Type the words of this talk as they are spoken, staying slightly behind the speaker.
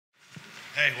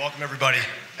Hey, welcome everybody.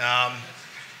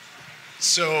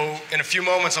 So in a few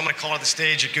moments, I'm going to call to the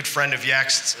stage a good friend of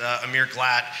Yext, Amir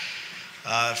Glatt.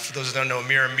 For those who don't know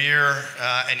Amir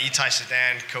and Itai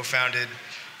Sedan co-founded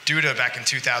Duda back in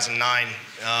 2009.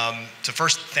 So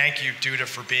first, thank you, Duda,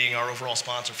 for being our overall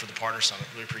sponsor for the Partner Summit.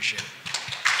 Really appreciate it.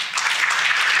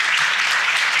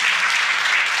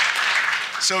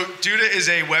 So Duda is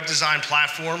a web design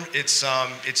platform.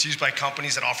 It's used by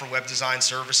companies that offer web design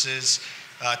services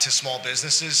to small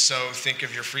businesses. So think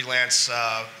of your freelance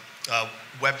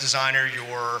web designer,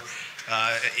 your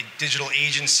digital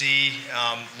agency,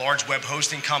 large web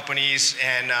hosting companies,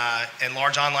 and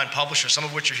large online publishers, some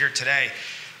of which are here today.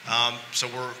 So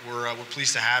we're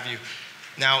pleased to have you.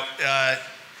 Now,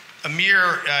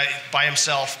 Amir, by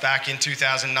himself, back in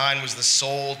 2009, was the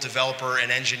sole developer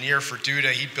and engineer for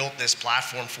Duda. He built this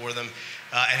platform for them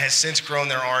and has since grown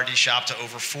their R&D shop to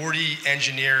over 40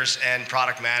 engineers and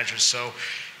product managers. So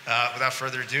without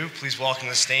further ado, please welcome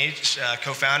to the stage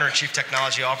co-founder and chief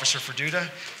technology officer for Duda,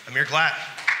 Amir Glatt.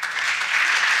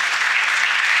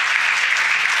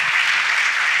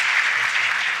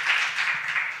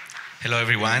 Hello,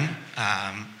 everyone.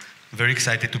 Very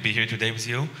excited to be here today with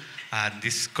you.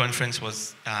 This conference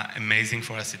was amazing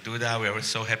for us at Duda. We were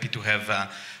so happy to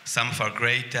have some of our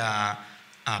great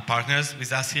partners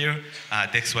with us here,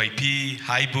 DexYP,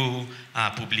 Haibu,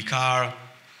 Publicar,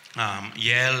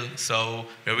 Yale. So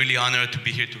we're really honored to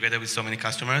be here together with so many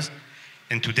customers.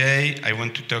 And today, I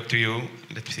want to talk to you.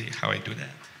 Let's see how I do that.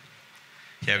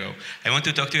 Here we go. I want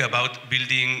to talk to you about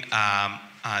building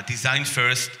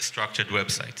design-first structured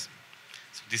websites.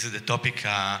 So this is the topic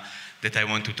that I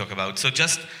want to talk about. So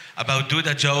just about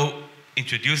Duda, Joe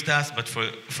introduced us, but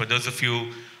for those of you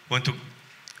who want to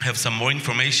have some more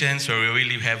information, so we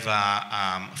really have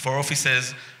 4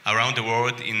 offices around the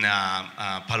world in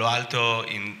Palo Alto,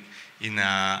 in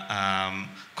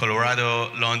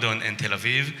Colorado, London, and Tel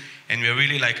Aviv. And we're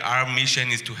really our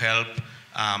mission is to help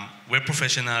web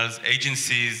professionals,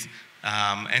 agencies,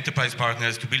 enterprise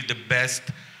partners to build the best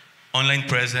online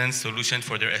presence solution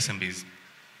for their SMBs.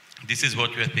 This is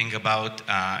what we're thinking about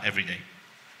every day.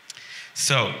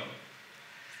 So,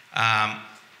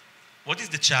 what is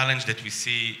the challenge that we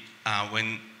see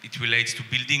when it relates to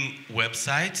building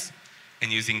websites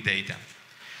and using data?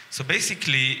 So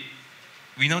basically,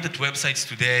 we know that websites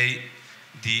today,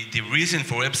 the reason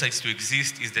for websites to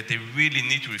exist is that they really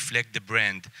need to reflect the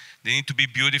brand. They need to be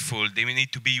beautiful. They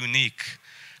need to be unique.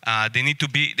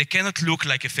 They cannot look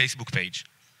like a Facebook page,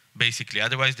 basically.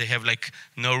 Otherwise, they have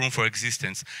no room for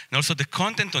existence. And also, the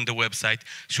content on the website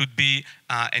should be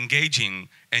engaging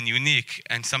and unique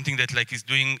and something that is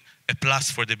doing a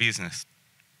plus for the business.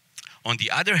 On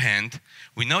the other hand,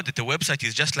 we know that the website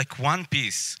is just one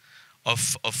piece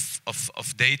of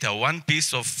data, one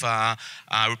piece of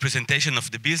representation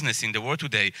of the business in the world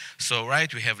today. So,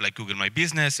 we have Google My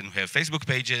Business, and we have Facebook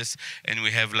pages, and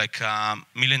we have a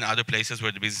million other places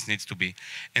where the business needs to be.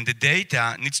 And the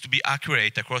data needs to be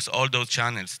accurate across all those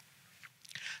channels.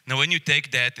 Now, when you take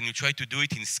that and you try to do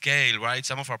it in scale,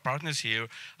 some of our partners here,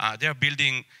 they're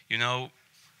building,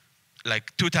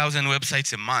 2,000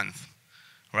 websites a month,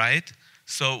 right?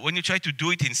 So when you try to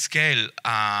do it in scale,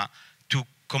 to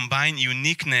combine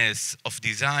uniqueness of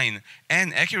design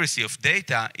and accuracy of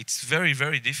data, it's very,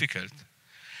 very difficult.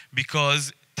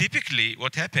 Because typically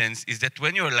what happens is that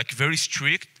when you're very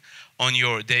strict on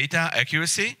your data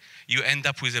accuracy, you end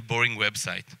up with a boring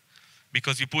website.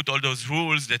 Because you put all those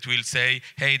rules that will say,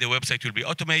 hey, the website will be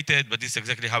automated, but this is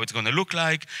exactly how it's going to look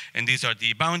like, and these are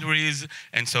the boundaries,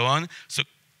 and so on. So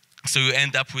you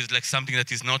end up with something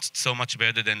that is not so much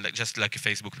better than just a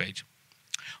Facebook page.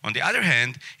 On the other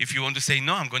hand, if you want to say,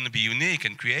 no, I'm going to be unique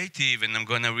and creative, and I'm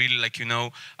going to really, let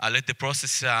the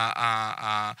process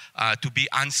to be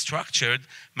unstructured,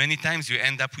 many times you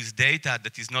end up with data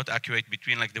that is not accurate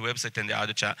between the website and the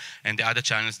other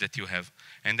channels that you have.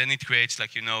 And then it creates,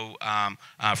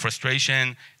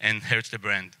 frustration and hurts the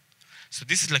brand. So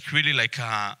this is really a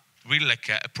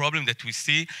problem that we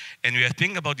see, and we are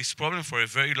thinking about this problem for a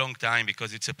very long time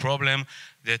because it's a problem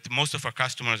that most of our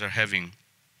customers are having.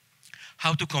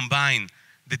 How to combine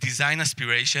the design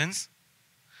aspirations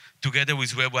together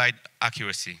with web-wide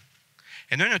accuracy.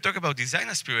 And when we talk about design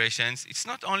aspirations, it's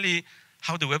not only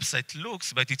how the website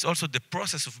looks, but it's also the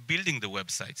process of building the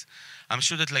websites. I'm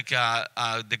sure that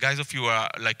the guys of you are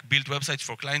build websites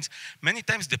for clients. Many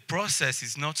times the process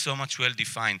is not so much well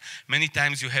defined. Many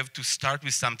times you have to start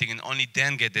with something and only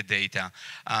then get the data.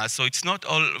 So it's not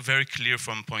all very clear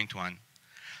from point one.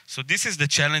 So this is the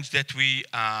challenge that we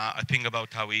think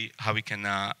about how we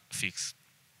can fix.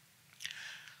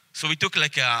 So we took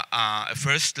a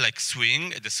first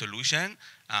swing at the solution.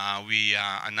 We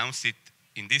announced it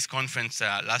in this conference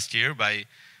last year by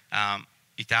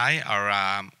Itai,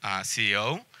 our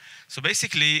CEO. So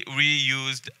basically, we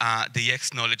used the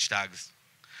EX knowledge tags.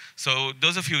 So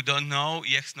those of you who don't know,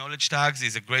 EX knowledge tags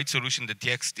is a great solution that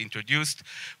EX introduced,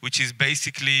 which is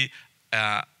basically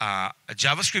a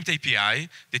JavaScript API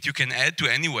that you can add to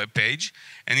any web page,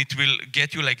 and it will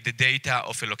get you like the data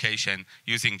of a location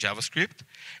using JavaScript.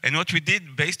 And what we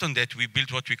did based on that, we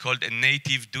built what we called a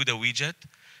native Duda widget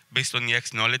based on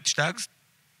EX knowledge tags.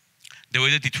 The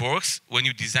way that it works, when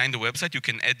you design the website, you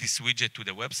can add this widget to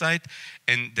the website,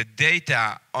 and the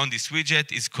data on this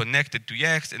widget is connected to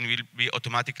EX and will be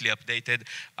automatically updated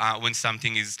when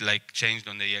something is like changed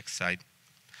on the EX side.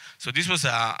 So this was,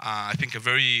 I think, a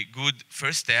very good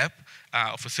first step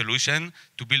of a solution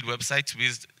to build websites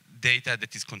with data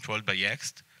that is controlled by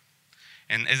EX.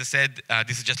 And as I said,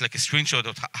 this is just like a screenshot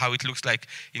of how it looks like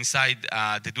inside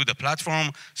the Duda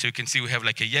platform. So you can see we have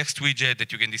like a EX widget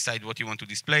that you can decide what you want to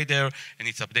display there, and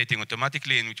it's updating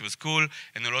automatically, and which was cool.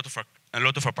 And a lot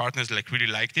of our partners like really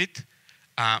liked it,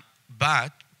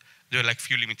 but there are like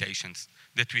few limitations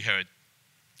that we heard.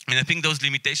 And I think those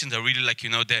limitations are really like,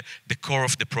 the core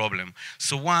of the problem.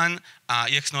 So one,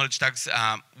 EX knowledge tags,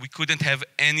 we couldn't have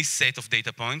any set of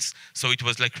data points. So it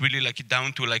was like really like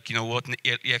down to like, what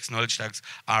EX knowledge tags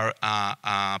are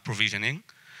provisioning.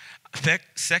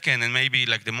 Second, and maybe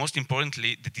like the most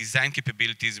importantly, the design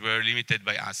capabilities were limited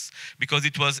by us because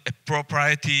it was a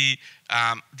proprietary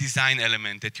design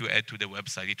element that you add to the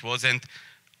website. It wasn't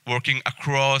working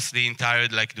across the entire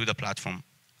like Duda platform.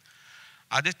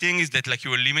 Other thing is that like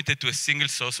you were limited to a single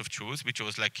source of truth, which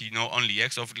was like, only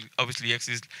EX. Obviously EX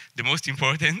is the most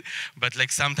important, but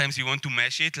like sometimes you want to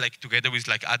mesh it like together with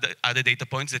like other data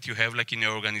points that you have like in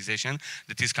your organization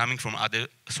that is coming from other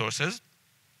sources.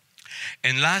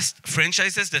 And last,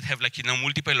 franchises that have like,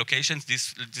 multiple locations,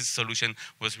 this solution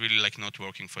was really like not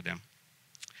working for them.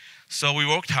 So we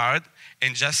worked hard,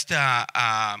 and just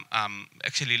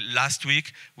actually last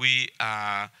week we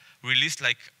released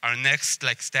like our next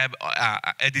like step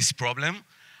at this problem,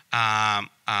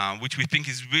 which we think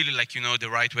is really like the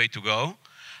right way to go.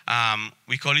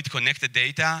 We call it connected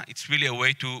data. It's really a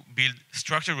way to build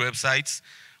structured websites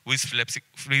with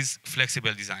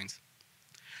flexible designs.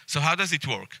 So how does it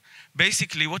work?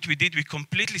 Basically, what we did, we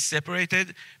completely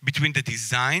separated between the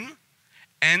design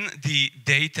and the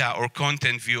data or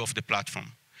content view of the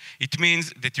platform. It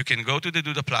means that you can go to the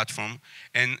Duda platform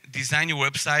and design your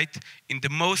website in the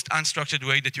most unstructured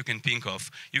way that you can think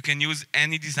of. You can use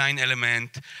any design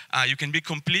element. You can be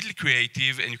completely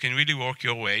creative, and you can really work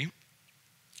your way.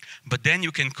 But then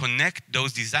you can connect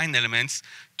those design elements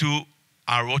to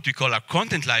what we call our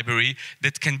content library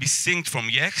that can be synced from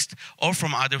Yext or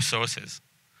from other sources.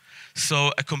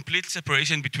 So a complete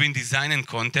separation between design and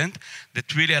content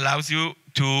that really allows you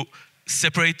to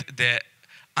separate the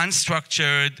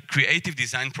unstructured creative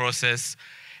design process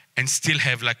and still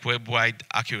have like web-wide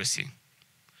accuracy.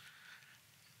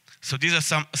 So these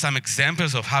are some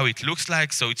examples of how it looks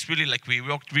like. So it's really like we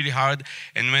worked really hard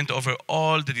and went over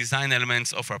all the design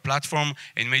elements of our platform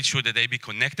and made sure that they be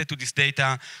connected to this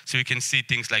data. So you can see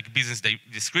things like business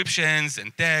descriptions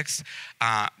and text,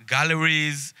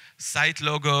 galleries, site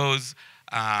logos,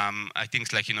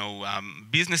 things like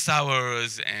business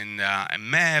hours and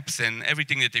maps, and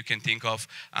everything that you can think of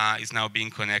is now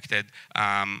being connected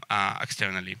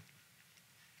externally.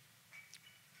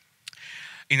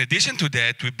 In addition to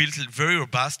that, we built very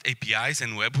robust APIs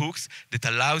and webhooks that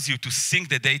allows you to sync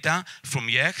the data from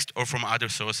Yext or from other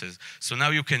sources. So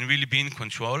now you can really be in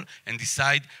control and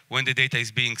decide when the data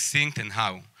is being synced and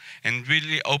how. And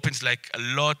really opens like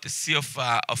a sea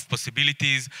of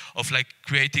possibilities of like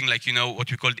creating like, what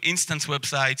we call instance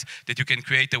websites, that you can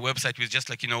create a website with just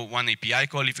like, one API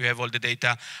call if you have all the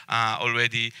data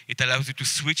already. It allows you to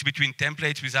switch between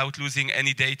templates without losing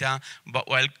any data, but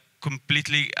while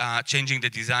completely changing the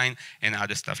design and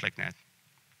other stuff like that.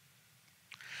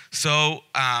 So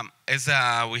as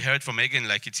we heard from Megan,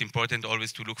 like it's important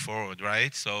always to look forward,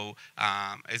 right? So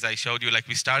as I showed you, like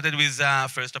we started with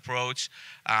first approach,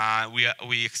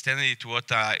 we extended it to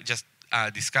what I just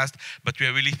discussed, but we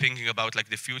are really thinking about like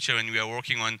the future, and we are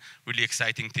working on really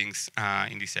exciting things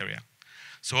in this area.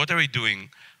 So what are we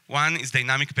doing? One is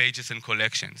dynamic pages and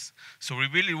collections. So we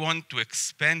really want to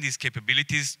expand these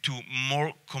capabilities to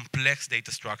more complex data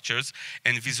structures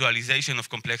and visualization of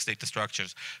complex data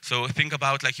structures. So think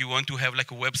about like you want to have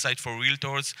like a website for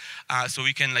realtors, so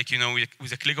we can like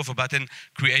with a click of a button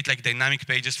create like dynamic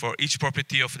pages for each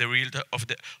property of the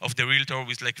realtor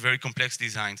with like very complex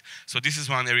designs. So this is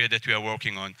one area that we are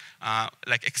working on,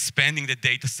 like expanding the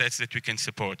data sets that we can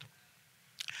support.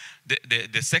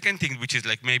 The second thing, which is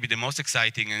like maybe the most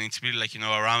exciting, and it's really like,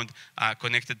 around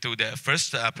connected to the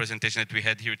first presentation that we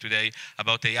had here today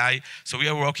about AI. So we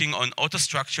are working on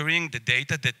auto-structuring the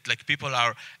data that like people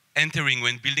are entering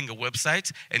when building a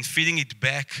website and feeding it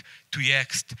back to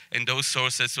Yext and those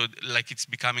sources, so like it's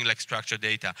becoming like structured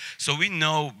data. So we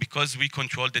know, because we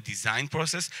control the design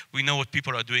process, we know what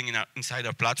people are doing inside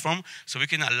our platform, so we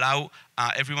can allow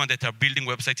everyone that are building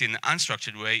websites in an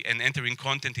unstructured way and entering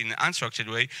content in an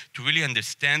unstructured way to really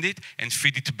understand it and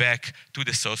feed it back to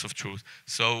the source of truth.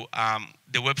 So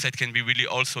the website can be really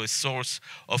also a source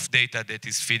of data that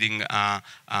is feeding the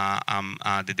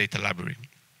data library.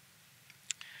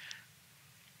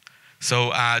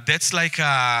 So that's like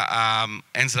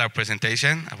ends our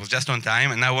presentation. I was just on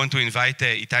time, and now I want to invite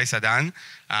Itai Sadan,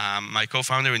 my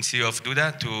co-founder and CEO of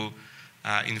Duda, to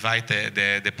invite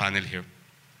the panel here.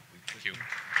 Thank you.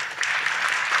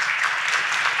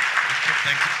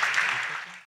 Thank you.